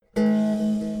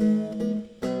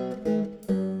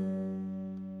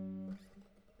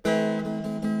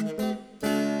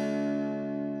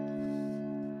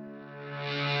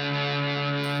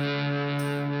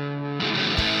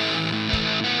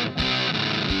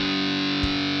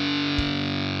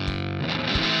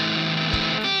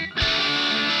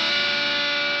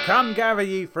Come gather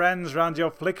ye friends round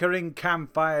your flickering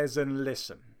campfires and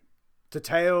listen to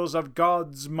tales of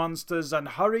gods, monsters, and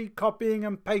hurry copying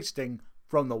and pasting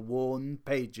from the worn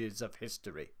pages of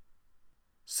history.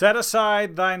 Set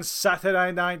aside thine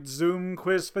Saturday night Zoom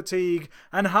quiz fatigue,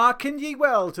 and hearken ye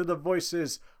well to the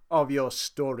voices of your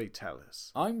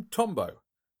storytellers. I'm Tombo,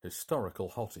 historical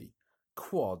hottie,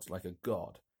 quads like a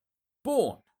god,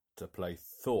 born to play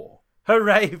Thor.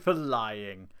 Hooray for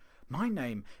lying! My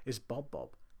name is Bob,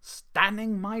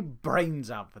 standing my brains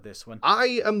out for this one.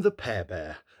 I am the Pear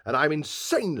Bear, and I'm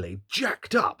insanely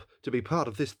jacked up to be part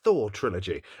of this Thor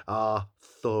trilogy.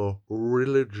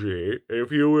 Thorilogy,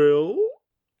 if you will.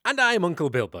 And I'm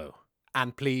Uncle Bilbo.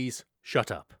 And please,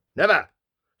 shut up. Never!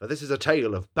 For this is a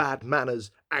tale of bad manners,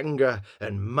 anger,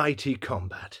 and mighty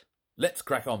combat. Let's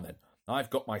crack on then. I've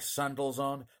got my sandals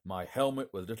on, my helmet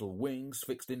with little wings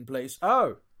fixed in place.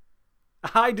 Oh,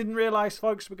 I didn't realise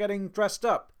folks were getting dressed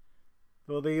up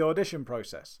for the audition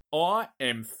process. I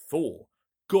am Thor,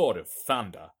 god of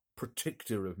thunder,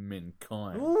 protector of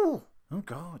mankind. Ooh, oh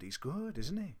God, he's good,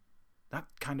 isn't he? That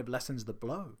kind of lessens the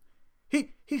blow.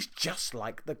 He's just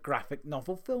like the graphic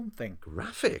novel film thing.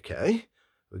 Graphic, eh?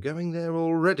 We're going there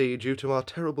already due to our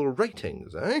terrible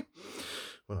ratings, eh?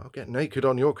 Well, I'll get naked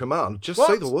on your command. Just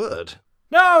say the word.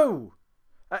 No!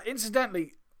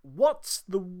 Incidentally, what's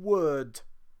the word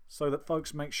so that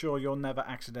folks make sure you're never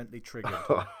accidentally triggered?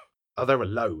 Oh, there are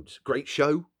loads. Great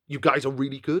show. You guys are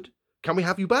really good. Can we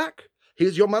have you back?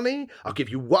 Here's your money. I'll give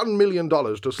you $1 million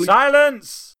to sleep.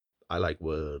 Silence! I like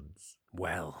words.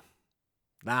 Well,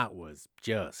 that was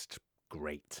just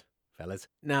great, fellas.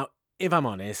 Now, if I'm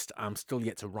honest, I'm still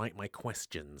yet to write my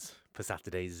questions for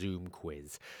Saturday's Zoom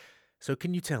quiz. So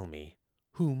can you tell me,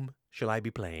 whom shall I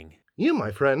be playing? You,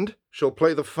 my friend, shall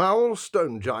play the foul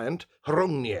stone giant,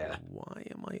 Hrungnir. Why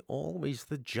am I always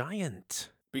the giant?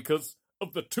 Because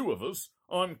of the two of us,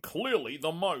 I'm clearly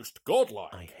the most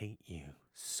godlike. I hate you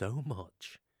so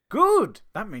much. Good!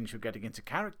 That means you're getting into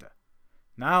character.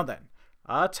 Now then,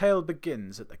 our tale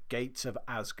begins at the gates of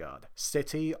Asgard,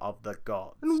 city of the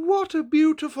gods. And what a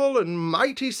beautiful and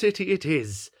mighty city it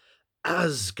is.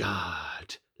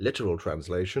 Asgard. Literal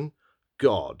translation,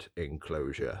 God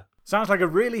enclosure. Sounds like a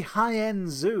really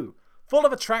high-end zoo, full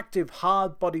of attractive,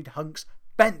 hard-bodied hunks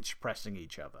bench-pressing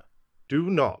each other. Do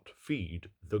not feed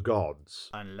the gods.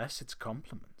 Unless it's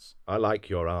compliments. I like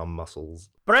your arm muscles.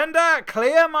 Brenda,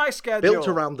 clear my schedule! Built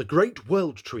around the great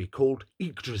world tree called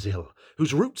Yggdrasil,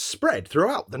 whose roots spread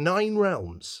throughout the 9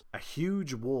 realms. A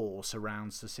huge wall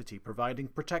surrounds the city, providing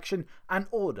protection and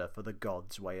order for the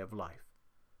gods' way of life.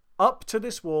 Up to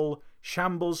this wall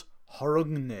shambles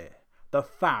Hrungnir, the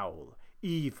foul,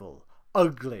 evil,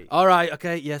 ugly. All right,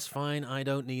 okay, yes, fine. I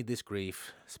don't need this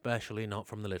grief, especially not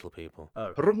from the little people.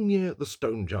 Oh. Hrungnir the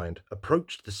stone giant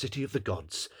approached the city of the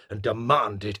gods and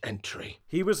demanded entry.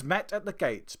 He was met at the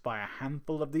gates by a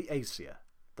handful of the Aesir,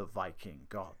 the Viking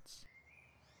gods.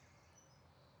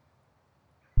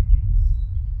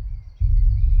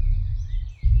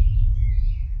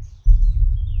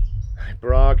 Hey,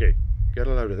 Bragi, get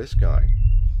a load of this guy.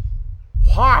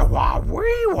 Wah wah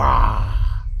wee wah!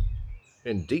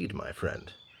 Indeed, my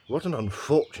friend. What an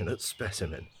unfortunate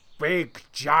specimen. Big,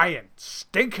 giant,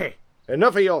 stinky.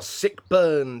 Enough of your sick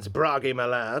burns, Bragi, my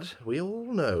lad. We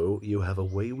all know you have a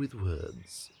way with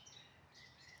words.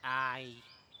 I,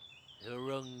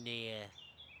 Hrungnir,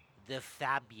 the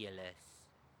Fabulous,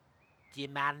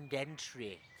 demand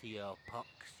entry to your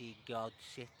poxy god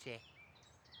city.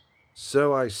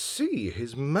 So I see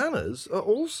his manners are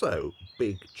also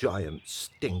big, giant,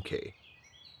 stinky.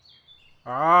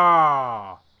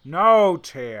 Ah, no,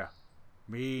 Tyr.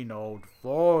 Mean old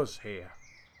Thor's here.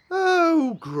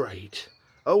 Oh, great.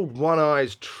 Old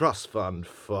One-Eye's trust fund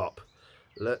fop.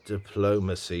 Let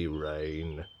diplomacy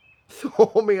reign.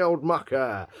 Thor, me old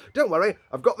mucker. Don't worry,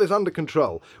 I've got this under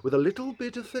control. With a little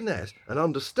bit of finesse and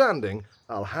understanding,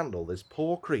 I'll handle this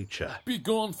poor creature. Be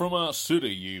gone from our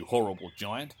city, you horrible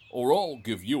giant, or I'll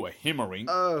give you a hammering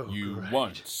you great.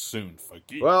 won't soon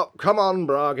forget. Well, come on,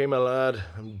 Bragi, my lad.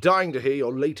 I'm dying to hear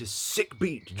your latest sick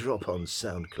beat drop on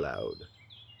SoundCloud.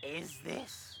 Is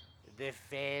this the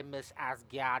famous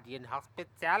Asgardian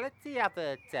hospitality I've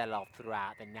heard tell of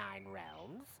throughout the 9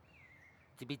 realms?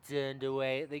 To be turned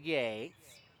away at the gates?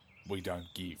 We don't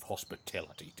give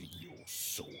hospitality to your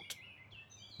sort.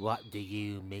 What do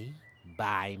you mean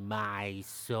by my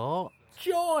sort?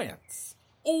 Giants!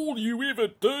 All you ever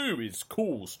do is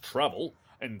cause trouble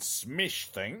and smash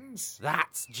things.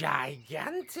 That's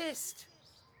gigantist.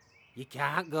 You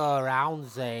can't go around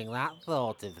saying that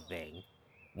sort of thing.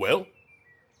 Well,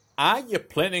 are you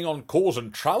planning on causing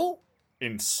trouble?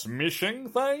 In smashing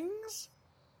things?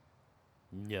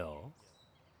 No.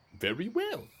 Very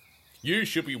well. You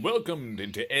shall be welcomed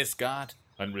into Asgard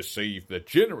and receive the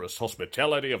generous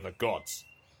hospitality of the gods.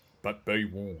 But be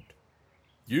warned,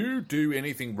 you do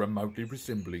anything remotely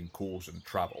resembling causing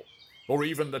trouble, or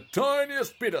even the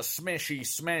tiniest bit of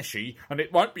smashy, and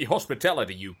it won't be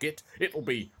hospitality you get, it'll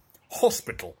be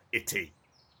hospital-ity.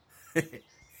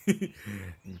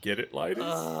 Get it, ladies?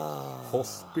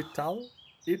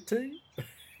 Hospital-ity?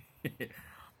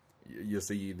 You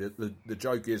see, the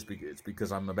joke is it's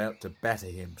because I'm about to batter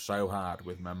him so hard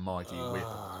with my mighty whip. You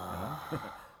know?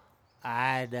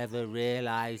 I never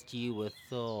realized you were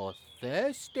Thor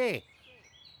thirsty,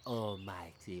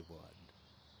 almighty one.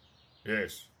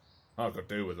 Yes, I could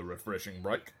do with a refreshing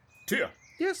break. Tyr,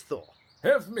 Yes, Thor.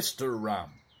 have Mr.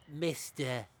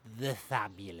 Mr. the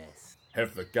Fabulous.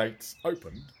 have the gates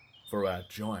opened for our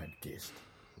giant guest.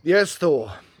 Yes,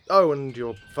 Thor. Oh, and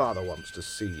your father wants to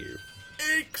see you.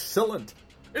 Excellent!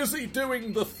 Is he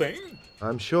doing the thing?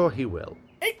 I'm sure he will.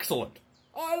 Excellent!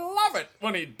 I love it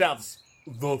when he does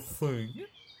the thing.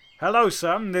 Hello,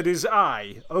 son. It is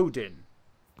I, Odin.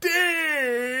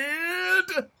 Dad!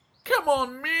 Come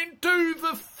on, man, do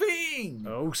the thing!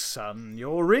 Oh, son,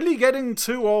 you're really getting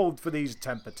too old for these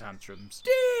temper tantrums.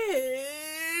 Dad!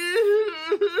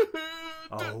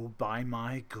 Oh, by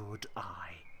my good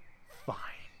eye. Fine.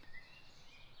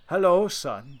 Hello,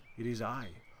 son. It is I,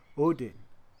 Odin.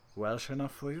 Welsh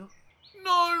enough for you?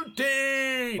 No,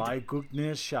 Dad! By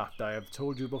goodness shaft, I have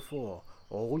told you before,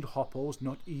 old Hopple's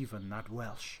not even that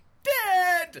Welsh.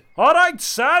 Dad! All right,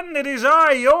 son, it is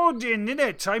I, Odin,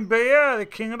 innit? I'm Bear, the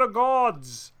king of the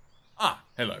gods. Ah,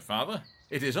 hello, Father.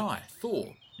 It is I,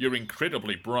 Thor, your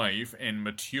incredibly brave and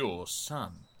mature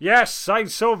son. Yes, I'm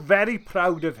so very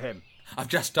proud of him. I've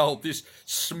just told this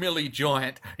smelly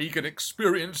giant he can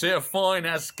experience our fine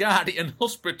Asgardian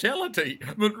hospitality,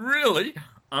 but really,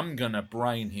 I'm gonna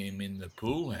brain him in the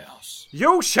pool house.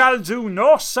 You shall do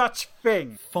no such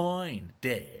thing. Fine,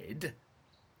 Dad.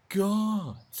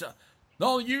 God.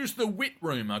 I'll use the wit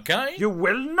room, okay? You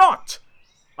will not.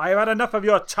 I've had enough of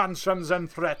your tantrums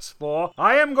and threats, for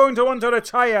I am going to want to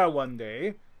retire one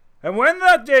day, and when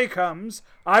that day comes,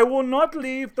 I will not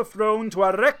leave the throne to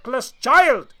a reckless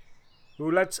child who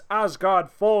lets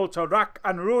Asgard fall to rack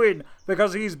and ruin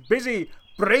because he's busy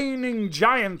braining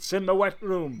giants in the wet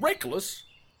room. Reckless?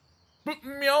 But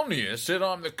Mjolnir said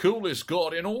I'm the coolest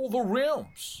god in all the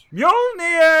realms.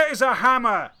 Mjolnir is a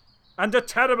hammer and a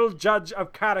terrible judge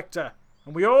of character,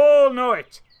 and we all know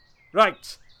it.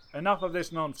 Right, enough of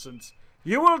this nonsense.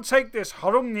 You will take this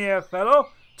Hrungnir fellow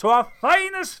to our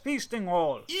finest feasting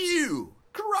hall. Ew!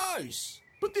 Gross!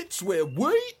 But that's where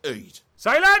we eat.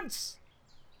 Silence!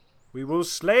 We will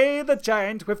slay the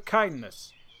giant with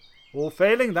kindness, or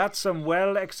failing that, some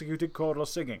well-executed choral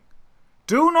singing.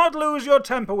 Do not lose your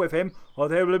temper with him, or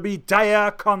there will be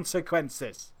dire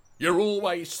consequences. You're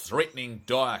always threatening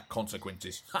dire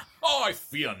consequences. I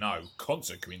fear no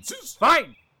consequences.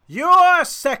 Fine! Your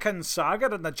second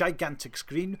saga on the gigantic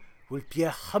screen will be a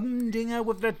humdinger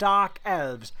with the dark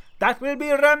elves that will be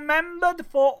remembered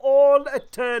for all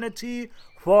eternity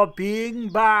for being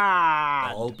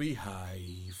bad. I'll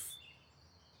behave.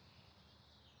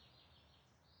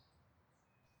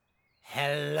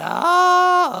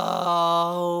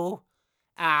 Hello!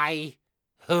 I,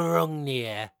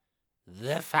 Hrungnir,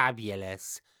 the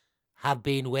Fabulous, have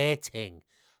been waiting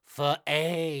for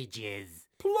ages.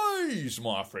 Please,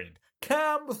 my friend,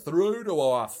 come through to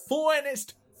our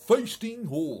finest feasting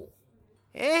hall.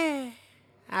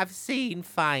 I've seen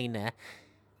finer.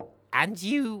 And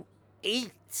you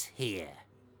eat here,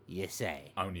 you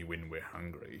say? Only when we're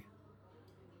hungry.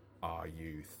 Are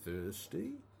you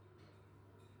thirsty?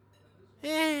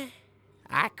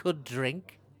 I could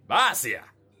drink. Marcia!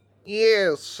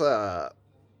 Yes, sir.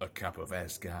 A cup of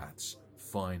Asgard's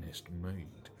finest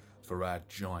mead for our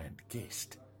giant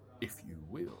guest, if you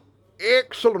will.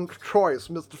 Excellent choice,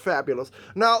 Mr. Fabulous.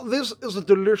 Now, this is a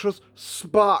delicious,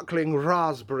 sparkling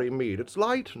raspberry mead. It's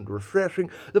light and refreshing,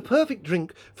 the perfect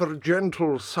drink for a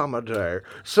gentle summer day.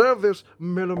 Serve this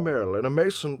mill in a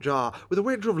mason jar with a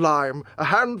wedge of lime, a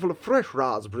handful of fresh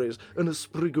raspberries, and a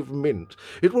sprig of mint.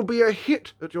 It will be a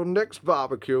hit at your next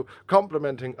barbecue,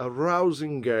 complementing a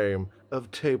rousing game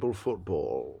of table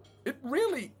football. It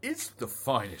really is the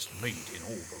finest mead in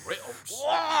all the realms.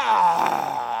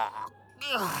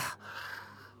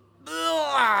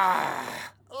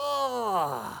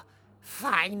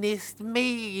 Finest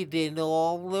mead in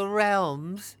all the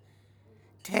realms.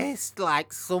 Tastes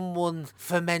like someone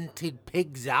fermented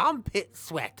pig's armpit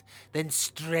sweat, then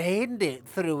strained it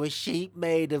through a sheet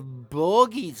made of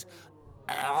bogies.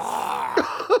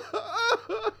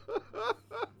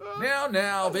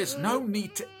 Now, there's no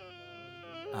need to...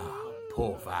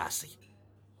 Poor Varsi.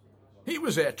 He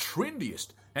was our trendiest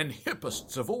and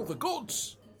hippest of all the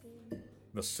gods.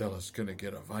 The cellar's gonna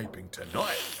get a vaping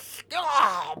tonight.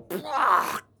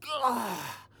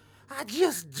 I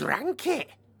just drank it.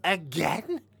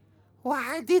 Again?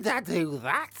 Why did I do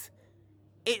that?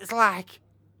 It's like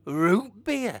root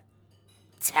beer.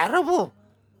 Terrible.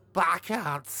 But I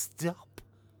can't stop.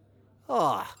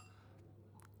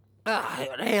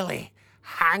 It really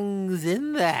hangs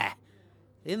in there.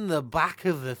 In the back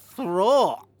of the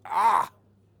throat.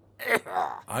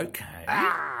 Okay.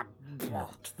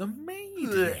 Not the mead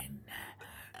then.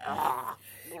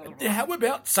 How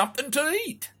about something to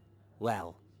eat?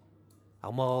 Well,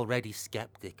 I'm already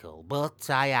sceptical, but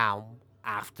I am,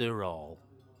 after all,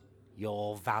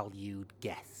 your valued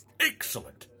guest.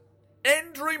 Excellent.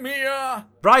 Andremir!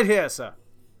 Right here, sir.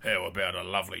 How about a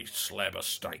lovely slab of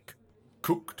steak,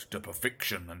 cooked to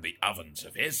perfection in the ovens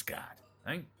of Asgard,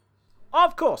 eh?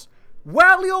 Of course.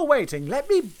 While you're waiting, let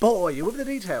me bore you with the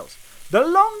details. The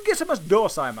longissimus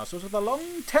dorsi muscles are the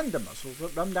long, tender muscles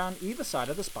that run down either side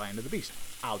of the spine of the beast,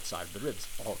 outside of the ribs,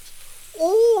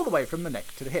 all the way from the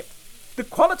neck to the hip. The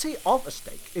quality of a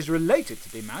steak is related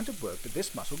to the amount of work that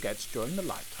this muscle gets during the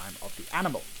lifetime of the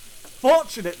animal.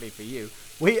 Fortunately for you,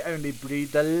 we only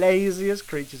breed the laziest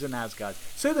creatures in Asgard,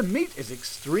 so the meat is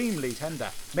extremely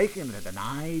tender, making it an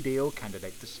ideal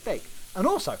candidate for steak, and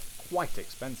also quite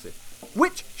expensive,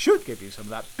 which should give you some of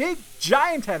that big,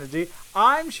 giant energy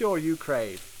I'm sure you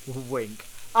crave. Wink.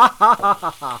 Ah ha ha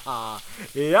ha ha ha.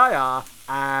 Yeah,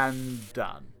 and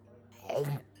done.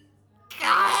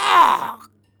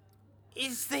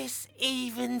 Is this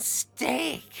even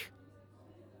steak?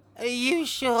 Are you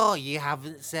sure you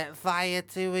haven't set fire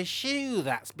to a shoe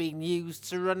that's been used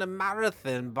to run a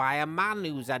marathon by a man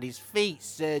who's had his feet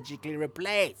surgically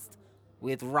replaced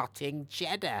with rotting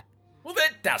cheddar? Well,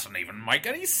 that doesn't even make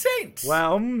any sense.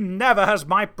 Well, never has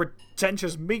my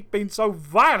pretentious meat been so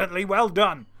violently well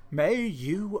done. May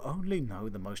you only know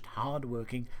the most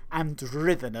hard-working and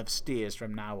driven of steers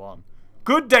from now on.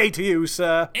 Good day to you,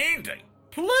 sir. Andy,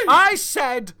 please. I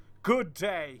said good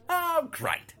day. Oh,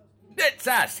 great. That's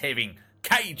us having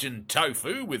Cajun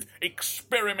tofu with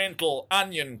experimental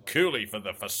onion coulis for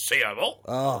the foreseeable.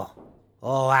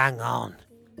 Oh, hang on.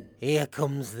 Here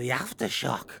comes the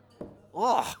aftershock.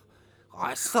 Oh,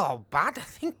 it's so bad, I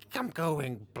think I'm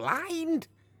going blind.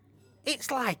 It's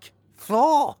like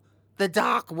Thor, the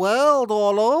Dark World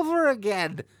all over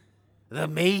again. The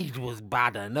mead was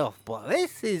bad enough, but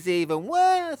this is even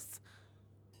worse.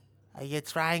 Are you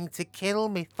trying to kill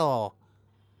me, Thor?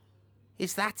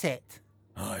 Is that it?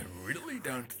 I really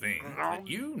don't think that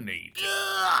you need to.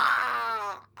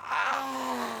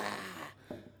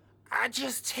 I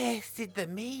just tasted the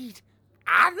mead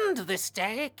and the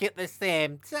steak at the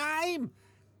same time.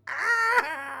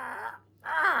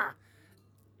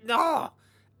 No,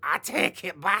 I take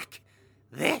it back.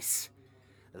 This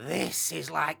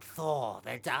is like Thor,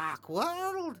 the Dark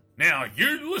World. Now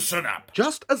you listen up.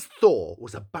 Just as Thor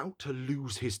was about to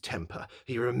lose his temper,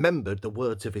 he remembered the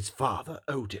words of his father,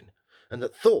 Odin, and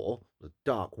that Thor, the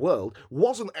Dark World,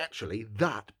 wasn't actually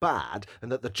that bad,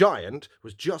 and that the giant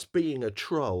was just being a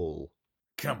troll.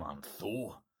 Come on,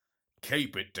 Thor.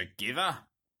 Keep it together.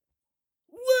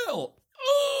 Well,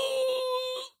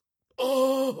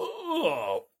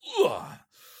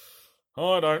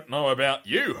 I don't know about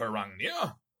you,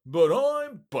 Hrungnir, but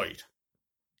I'm beat.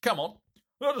 Come on,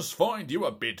 let us find you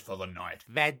a bed for the night.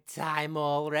 Bedtime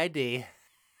already.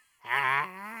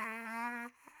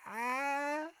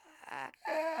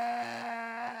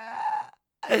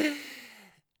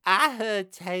 I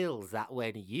heard tales that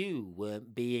when you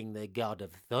weren't being the god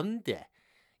of thunder,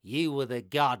 you were the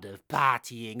god of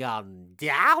partying on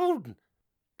down.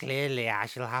 Clearly I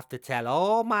shall have to tell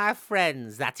all my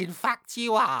friends that in fact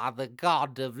you are the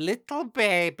god of little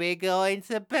baby going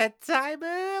to bedtime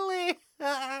early.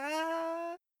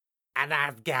 An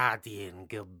Asgardian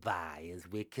goodbye, as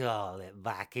we call it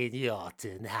back in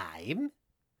Jotunheim.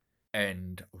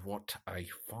 And what a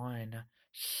fine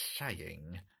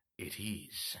saying it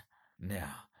is.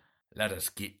 Now, let us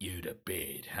get you to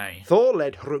bed, hey? Thor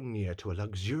led Hrungnir to a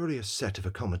luxurious set of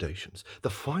accommodations, the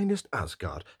finest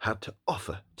Asgard had to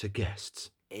offer to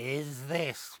guests. Is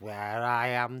this where I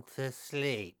am to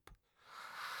sleep?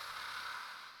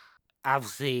 I've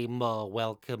seen more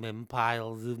welcoming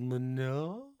piles of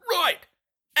manure. Right!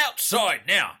 Outside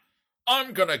now!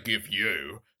 I'm gonna give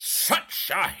you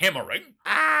such a hammering!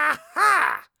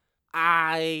 Aha!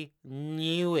 I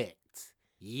knew it.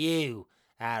 You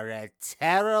are a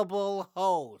terrible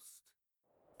host.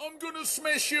 I'm gonna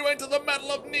smash you into the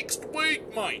middle of next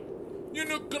week, mate! You're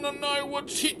not gonna know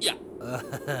what's hit you!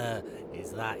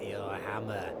 Is that your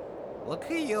hammer? Look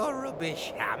at your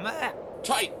rubbish hammer.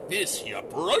 Take this, you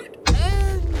brute! Take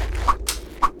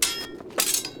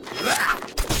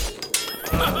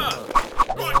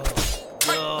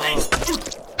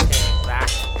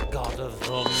that, God of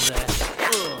Thunder.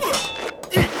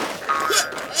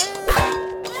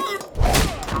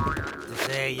 To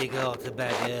say you go to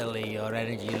bed early, your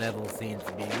energy level seems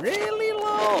to be really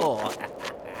low.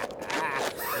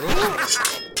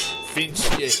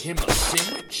 Fancy him a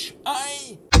sandwich,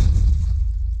 eh?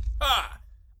 Ah,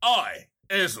 I,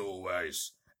 as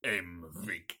always, am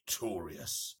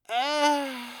victorious.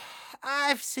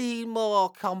 I've seen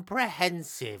more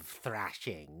comprehensive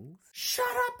thrashings.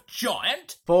 Shut up,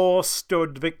 giant! Thor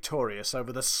stood victorious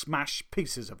over the smashed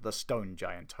pieces of the stone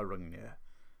giant Hrungnir.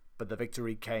 But the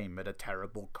victory came at a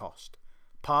terrible cost.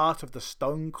 Part of the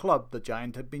stone club the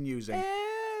giant had been using.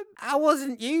 I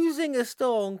wasn't using a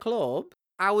stone club.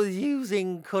 I was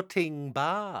using cutting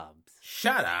barbs.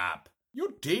 Shut up!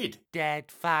 You're dead.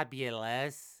 Dead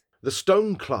fabulous. The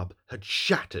stone club had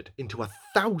shattered into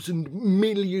 1,000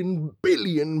 million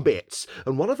billion bits,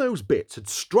 and one of those bits had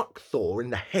struck Thor in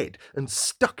the head and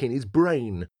stuck in his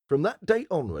brain. From that date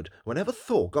onward, whenever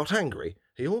Thor got angry,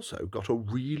 he also got a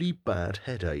really bad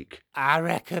headache. I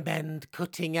recommend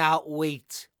cutting out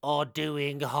wheat or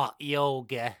doing hot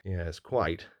yoga. Yes,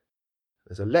 quite.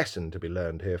 There's a lesson to be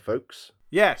learned here, folks.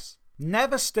 Yes,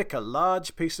 never stick a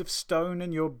large piece of stone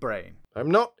in your brain. I'm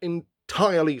not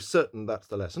entirely certain that's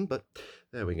the lesson, but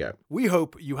there we go. We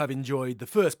hope you have enjoyed the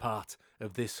first part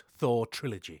of this Thor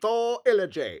trilogy.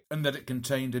 Thor-ilogy. And that it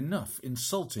contained enough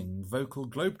insulting vocal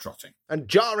globetrotting And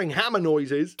jarring hammer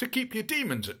noises. to keep your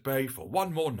demons at bay for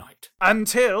one more night.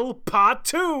 Until part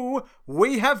 2,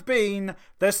 we have been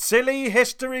the Silly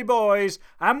History Boys,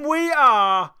 and we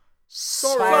are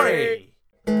sorry.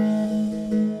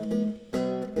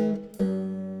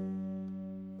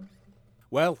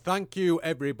 Well, thank you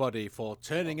everybody for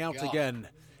turning out again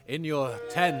in your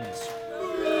tens.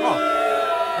 Oh,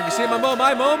 I can see my mum.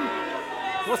 Hi, Mum.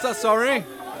 What's that, sorry?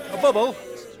 A bubble?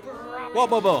 What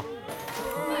bubble?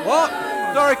 What?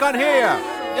 Sorry, can't hear you.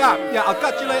 Yeah, I'll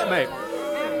catch you later, mate.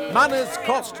 Manners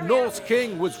Cost Norse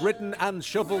King was written and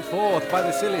shuffled forth by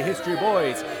the Silly History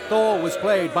Boys. Thor was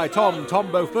played by Tom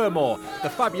Tombo Furmore. The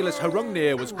fabulous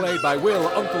Hrungnir was played by Will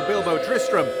Uncle Bilbo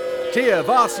Tristram. Tyr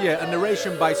Varsia and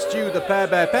narration by Stu the Pear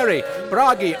Bear Perry.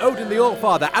 Bragi, Odin the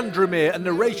Allfather, Andromir and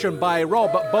narration by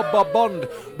Rob Bob Bond.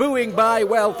 Booing by,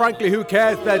 well, frankly, who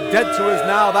cares? They're dead to us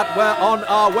now that we're on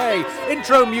our way.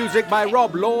 Intro music by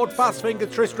Rob Lord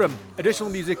Fastfinger Tristram. Additional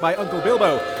music by Uncle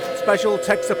Bilbo. Special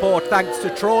tech support thanks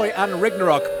to Troy and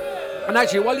Ragnarok. And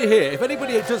actually, while you're here, if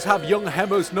anybody does have young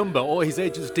Hemo's number or his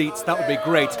agent's deets, that would be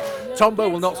great. Tombo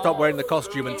will not stop wearing the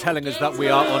costume and telling us that we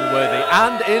are unworthy.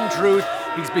 And in truth,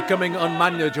 he's becoming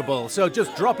unmanageable. So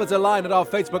just drop us a line at our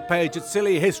Facebook page at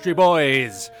Silly History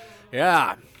Boys.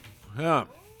 Yeah. I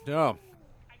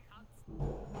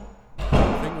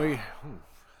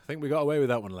think we got away with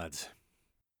that one, lads.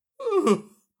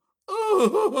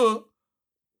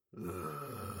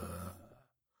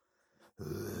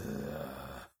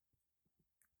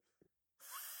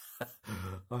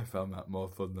 I found that more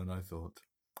fun than I thought.